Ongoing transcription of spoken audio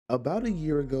About a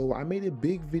year ago, I made a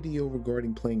big video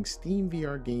regarding playing Steam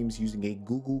VR games using a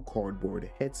Google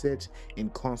Cardboard headset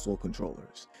and console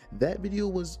controllers. That video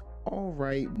was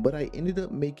alright, but I ended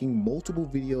up making multiple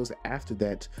videos after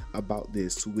that about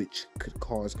this, which could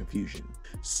cause confusion.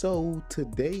 So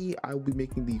today I will be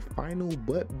making the final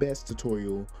but best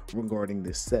tutorial regarding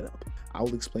this setup. I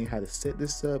will explain how to set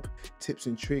this up, tips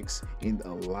and tricks, and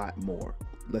a lot more.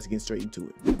 Let's get straight into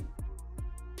it.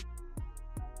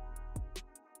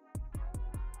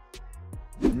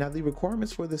 Now, the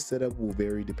requirements for this setup will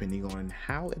vary depending on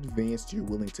how advanced you're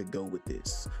willing to go with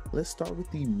this. Let's start with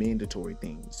the mandatory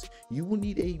things. You will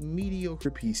need a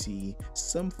mediocre PC,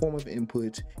 some form of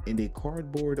input, and a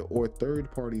cardboard or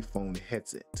third-party phone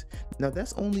headset. Now,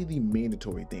 that's only the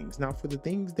mandatory things. Now, for the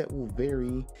things that will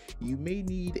vary, you may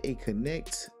need a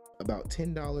Kinect, about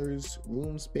 $10,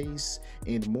 room space,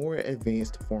 and more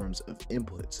advanced forms of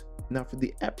input. Now, for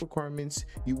the app requirements,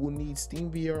 you will need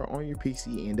Steam VR on your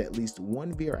PC and at least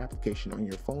one VR application on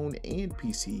your phone and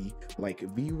PC, like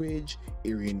Vridge,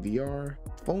 IRIUN VR,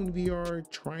 Phone VR,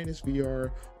 Trinus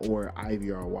VR, or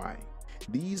IVRY.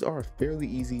 These are fairly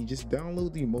easy. Just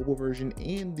download the mobile version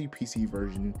and the PC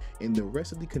version, and the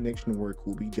rest of the connection work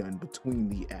will be done between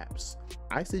the apps.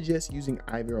 I suggest using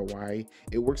IVRY.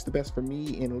 It works the best for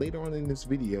me, and later on in this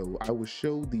video I will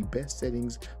show the best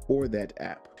settings for that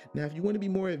app. Now, if you want to be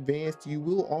more advanced, you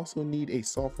will also need a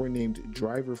software named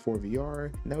Driver for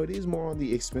VR. Now, it is more on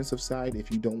the expensive side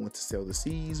if you don't want to sell the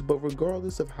C's, but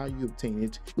regardless of how you obtain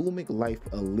it, it will make life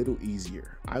a little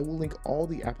easier. I will link all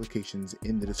the applications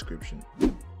in the description.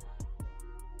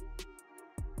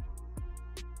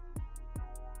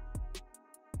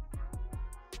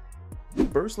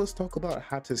 First, let's talk about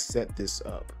how to set this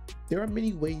up. There are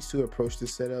many ways to approach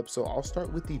this setup, so I'll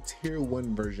start with the tier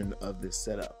 1 version of this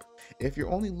setup. If you're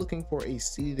only looking for a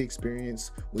seated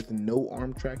experience with no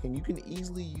arm tracking, you can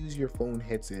easily use your phone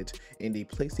headset and a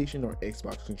PlayStation or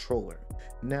Xbox controller.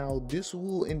 Now, this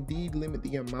will indeed limit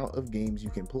the amount of games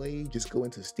you can play. Just go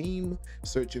into Steam,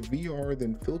 search VR,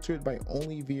 then filter it by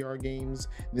only VR games,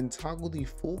 then toggle the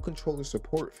full controller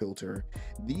support filter.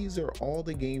 These are all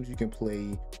the games you can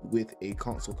play with a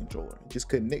console controller. Just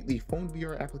connect the phone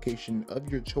VR application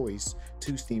of your choice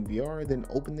to Steam VR, then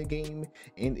open the game,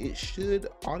 and it should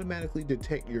automatically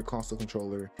detect your console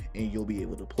controller and you'll be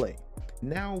able to play.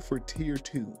 Now for tier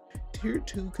 2. Tier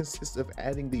 2 consists of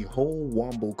adding the whole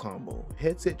wombo combo: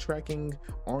 headset tracking,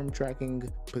 arm tracking,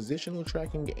 positional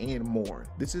tracking, and more.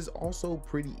 This is also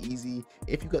pretty easy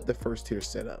if you got the first tier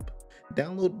set up.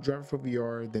 Download Driver for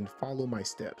VR, then follow my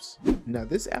steps. Now,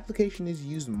 this application is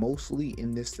used mostly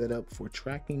in this setup for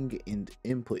tracking and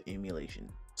input emulation.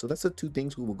 So that's the two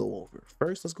things we will go over.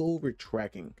 First, let's go over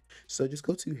tracking. So just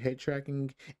go to head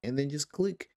tracking and then just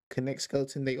click Connect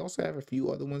Skeleton. They also have a few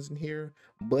other ones in here,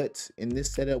 but in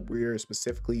this setup we're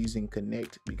specifically using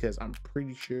Connect because I'm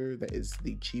pretty sure that is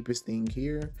the cheapest thing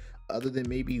here, other than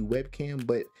maybe webcam,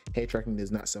 but head tracking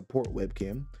does not support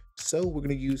webcam. So we're going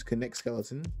to use Connect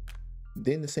Skeleton.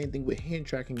 Then the same thing with hand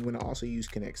tracking, we're going to also use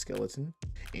Connect Skeleton,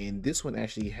 and this one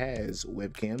actually has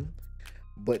webcam.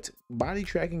 But body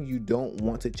tracking you don't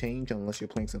want to change unless you're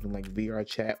playing something like VR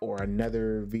Chat or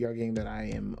another VR game that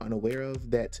I am unaware of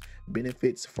that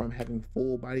benefits from having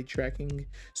full body tracking.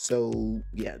 So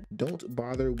yeah, don't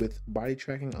bother with body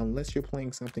tracking unless you're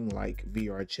playing something like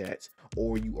VR Chat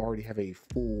or you already have a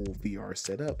full VR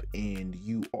setup and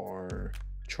you are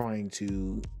trying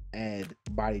to add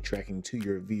body tracking to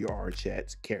your VR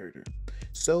Chat character.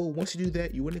 So once you do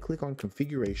that, you want to click on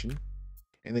configuration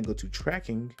and then go to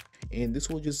tracking, and this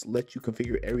will just let you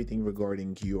configure everything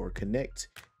regarding your Connect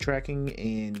tracking,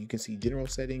 and you can see general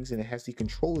settings, and it has the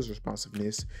controller's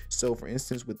responsiveness. So for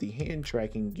instance, with the hand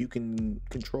tracking, you can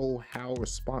control how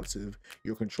responsive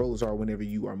your controllers are whenever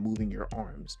you are moving your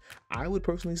arms. I would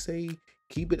personally say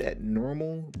keep it at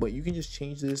normal, but you can just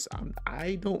change this.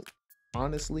 I don't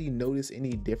honestly notice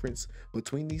any difference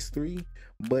between these three,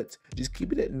 but just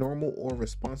keep it at normal or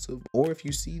responsive, or if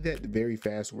you see that very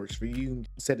fast works for you,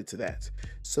 set it to that.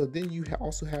 So then you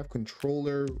also have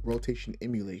controller rotation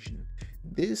emulation.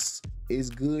 This is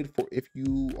good for if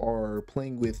you are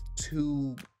playing with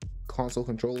two console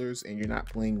controllers and you're not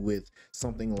playing with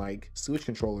something like Switch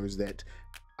controllers that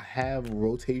have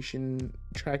rotation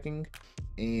tracking.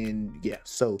 And yeah,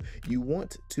 so you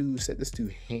want to set this to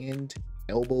hand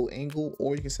elbow angle,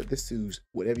 or you can set this to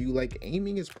whatever you like.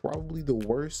 Aiming is probably the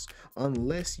worst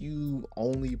unless you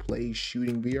only play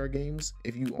shooting VR games.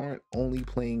 If you aren't only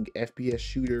playing FPS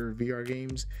shooter VR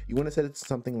games, you want to set it to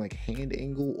something like hand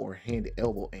angle or hand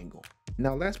elbow angle.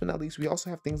 Now, last but not least, we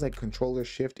also have things like controller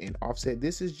shift and offset.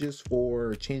 This is just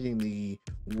for changing the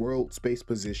world space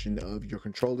position of your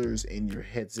controllers and your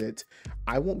headset.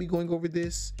 I won't be going over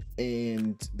this,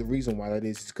 and the reason why that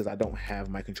is because I don't have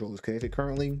my controllers connected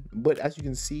currently. But as you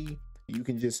can see, you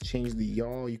can just change the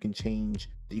yaw, you can change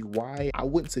the Y. I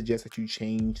wouldn't suggest that you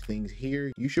change things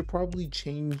here. You should probably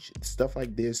change stuff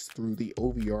like this through the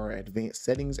OVR advanced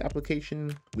settings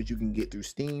application, which you can get through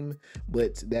Steam,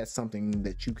 but that's something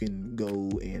that you can go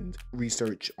and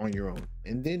research on your own.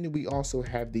 And then we also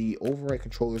have the override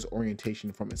controllers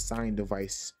orientation from assigned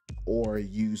device or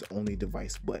use only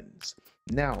device buttons.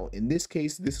 Now, in this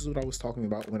case, this is what I was talking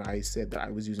about when I said that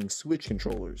I was using switch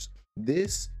controllers.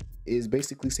 This is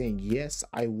basically saying, yes,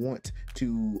 I want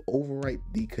to overwrite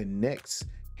the Kinect's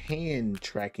hand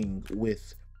tracking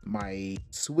with my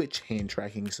Switch hand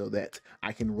tracking so that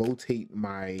I can rotate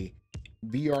my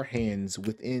VR hands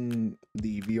within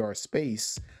the VR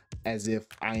space as if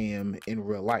I am in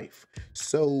real life.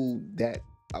 So that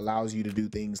allows you to do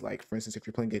things like, for instance, if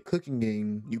you're playing a cooking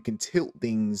game, you can tilt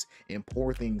things and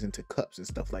pour things into cups and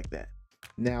stuff like that.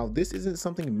 Now, this isn't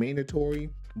something mandatory,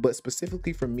 but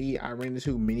specifically for me, I ran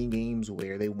into many games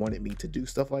where they wanted me to do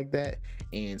stuff like that,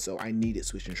 and so I needed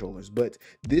switch controllers. But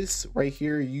this right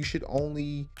here, you should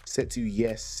only set to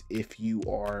yes if you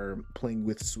are playing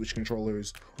with switch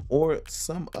controllers or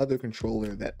some other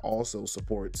controller that also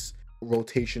supports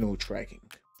rotational tracking.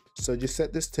 So just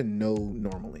set this to no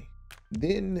normally.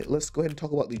 Then let's go ahead and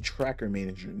talk about the tracker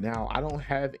manager. Now, I don't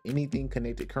have anything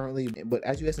connected currently, but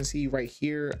as you guys can see right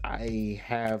here, I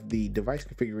have the device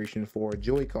configuration for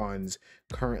Joy-Cons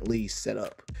currently set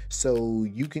up. So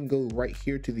you can go right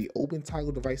here to the open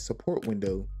toggle device support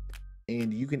window,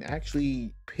 and you can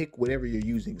actually pick whatever you're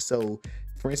using. So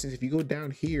for instance, if you go down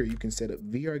here, you can set up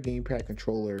VR gamepad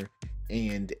controller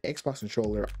and Xbox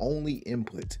controller only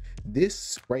input.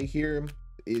 This right here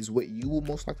is what you will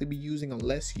most likely be using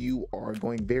unless you are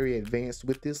going very advanced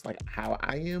with this, like how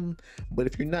I am. But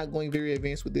if you're not going very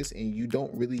advanced with this and you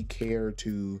don't really care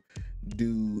to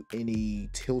do any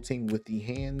tilting with the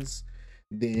hands,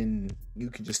 then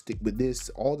you can just stick with this.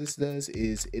 All this does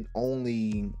is it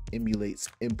only emulates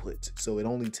input, so it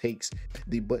only takes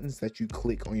the buttons that you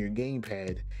click on your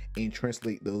gamepad and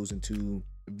translate those into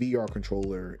VR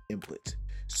controller input.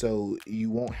 So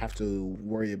you won't have to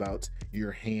worry about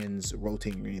your hands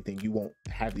rotating or anything. You won't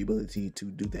have the ability to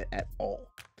do that at all.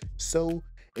 So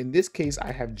in this case,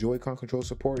 I have Joy-Con control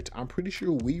support. I'm pretty sure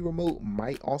Wii Remote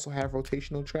might also have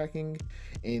rotational tracking.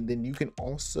 And then you can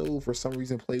also, for some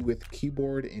reason, play with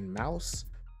keyboard and mouse,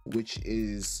 which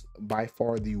is by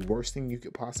far the worst thing you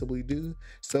could possibly do.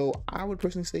 So I would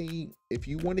personally say, if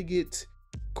you want to get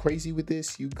crazy with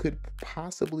this, you could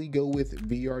possibly go with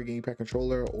VR gamepad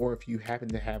controller, or if you happen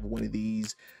to have one of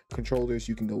these controllers,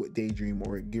 you can go with Daydream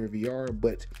or Gear VR.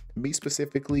 But me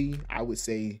specifically, I would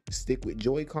say stick with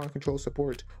Joy-Con control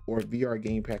support or VR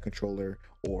gamepad controller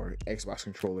or Xbox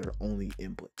controller only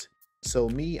input. So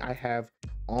me, I have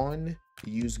on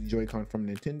use Joy-Con from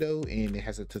Nintendo, and it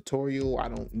has a tutorial. I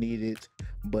don't need it.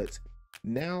 But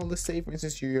now let's say, for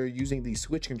instance, you're using the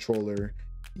Switch controller.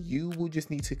 You will just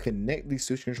need to connect the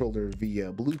Switch controller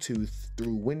via Bluetooth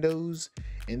through Windows,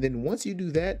 and then once you do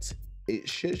that, it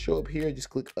should show up here. Just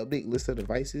click update list of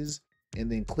devices, and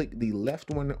then click the left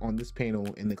one on this panel,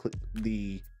 and then click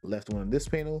the left one on this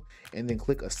panel, and then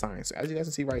click assign. So as you guys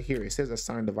can see right here, it says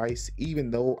assign device. Even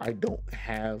though I don't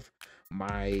have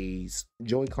my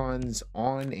Joy-Cons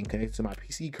on and connected to my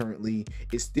PC currently,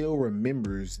 it still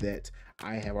remembers that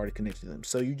I have already connected them.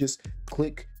 So you just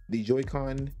click the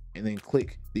Joy-Con and then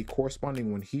click the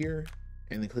corresponding one here,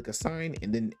 and then click assign,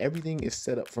 and then everything is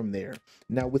set up from there.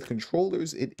 Now with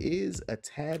controllers, it is a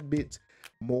tad bit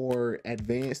more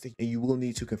advanced, and you will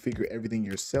need to configure everything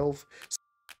yourself.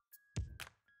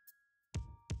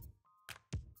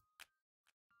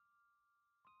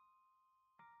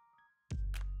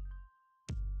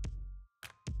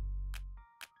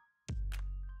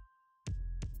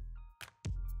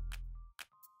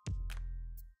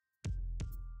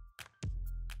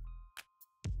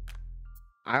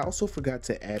 I also forgot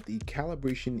to add the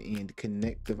calibration and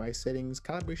connect device settings.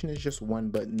 Calibration is just one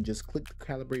button. Just click the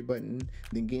calibrate button,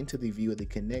 then get into the view of the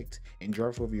connect, and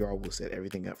Driver VR will set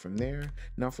everything up from there.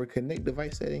 Now for connect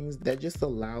device settings, that just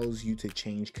allows you to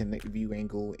change connect view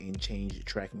angle and change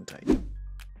tracking type.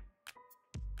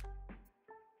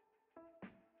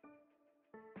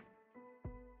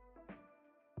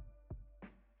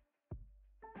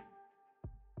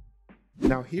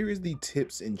 Now here is the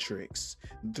tips and tricks.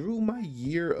 Through my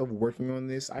year of working on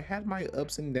this, I had my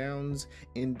ups and downs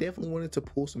and definitely wanted to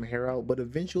pull some hair out, but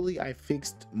eventually I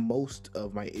fixed most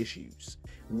of my issues.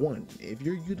 1. If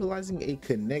you're utilizing a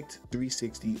Connect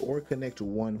 360 or Connect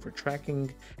 1 for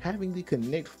tracking, having the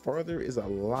Connect farther is a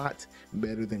lot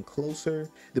better than closer.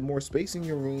 The more space in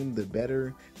your room, the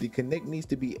better. The Connect needs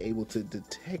to be able to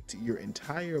detect your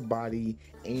entire body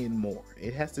and more.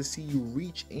 It has to see you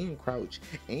reach and crouch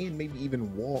and maybe even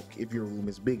walk if your room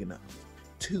is big enough.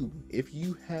 2. If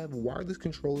you have wireless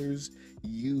controllers,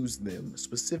 use them,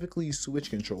 specifically Switch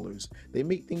controllers. They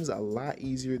make things a lot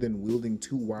easier than wielding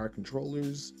 2 wire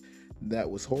controllers. That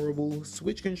was horrible.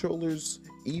 Switch controllers,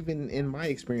 even in my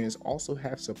experience, also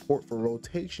have support for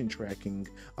rotation tracking,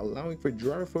 allowing for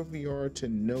Driver for VR to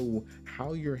know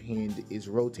how your hand is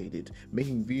rotated,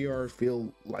 making VR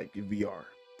feel like VR.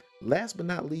 Last but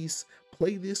not least,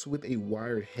 play this with a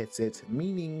wired headset,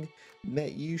 meaning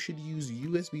that you should use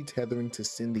USB tethering to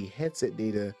send the headset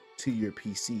data to your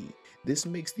PC. This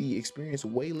makes the experience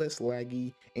way less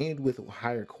laggy and with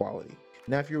higher quality.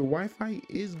 Now, if your Wi-Fi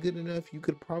is good enough, you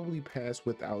could probably pass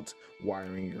without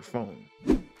wiring your phone.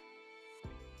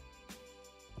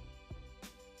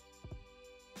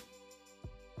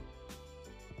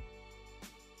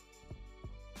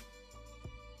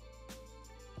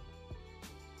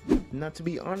 Now, to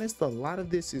be honest, a lot of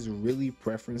this is really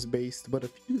preference based, but a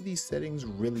few of these settings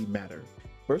really matter.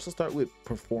 First, we'll start with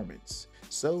performance.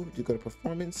 So you go to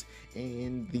performance,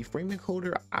 and the frame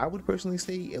encoder, I would personally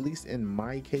say, at least in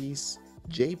my case,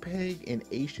 JPEG and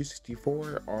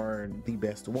H.264 are the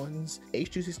best ones.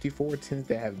 H.264 tends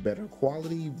to have better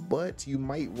quality, but you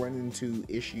might run into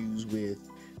issues with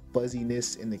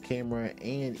fuzziness in the camera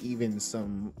and even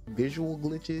some visual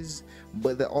glitches,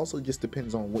 but that also just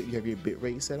depends on what you have your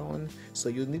bitrate set on. So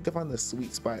you'll need to find the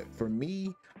sweet spot. For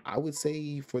me, I would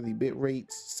say for the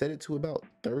bitrate, set it to about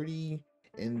 30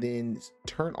 and then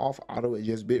turn off auto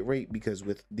adjust bitrate, because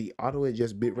with the auto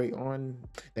adjust bitrate on,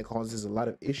 that causes a lot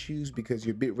of issues because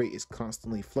your bitrate is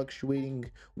constantly fluctuating,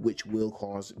 which will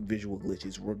cause visual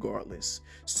glitches regardless.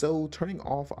 So turning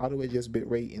off auto adjust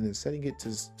bitrate and then setting it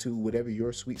to whatever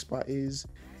your sweet spot is,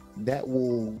 that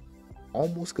will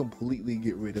almost completely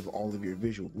get rid of all of your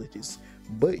visual glitches.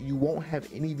 But you won't have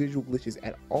any visual glitches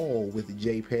at all with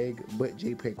JPEG, but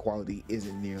JPEG quality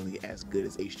isn't nearly as good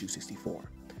as H.264.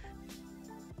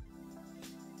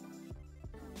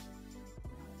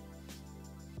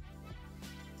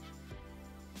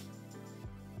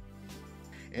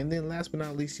 And then last but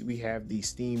not least, we have the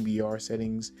Steam VR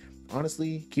settings.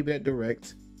 Honestly, keep it at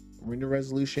direct. Render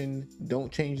resolution,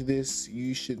 don't change this.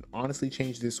 You should honestly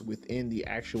change this within the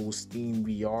actual Steam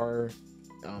VR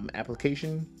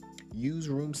application. Use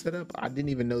room setup. I didn't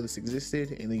even know this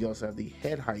existed. And then you also have the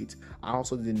head height. I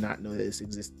also did not know that this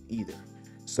existed either.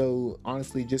 So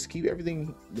honestly, just keep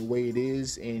everything the way it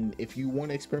is. And if you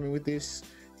want to experiment with this,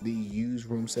 the use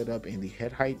room setup and the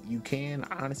head height, you can.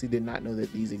 I honestly did not know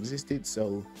that these existed,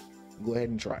 so go ahead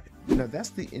and try it. Now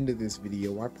that's the end of this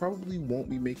video. I probably won't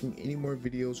be making any more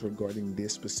videos regarding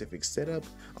this specific setup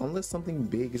unless something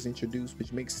big is introduced,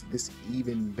 which makes this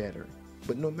even better.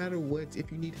 But no matter what,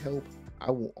 if you need help, I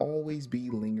will always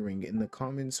be lingering in the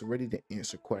comments ready to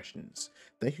answer questions.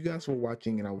 Thank you guys for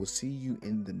watching, and I will see you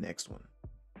in the next one.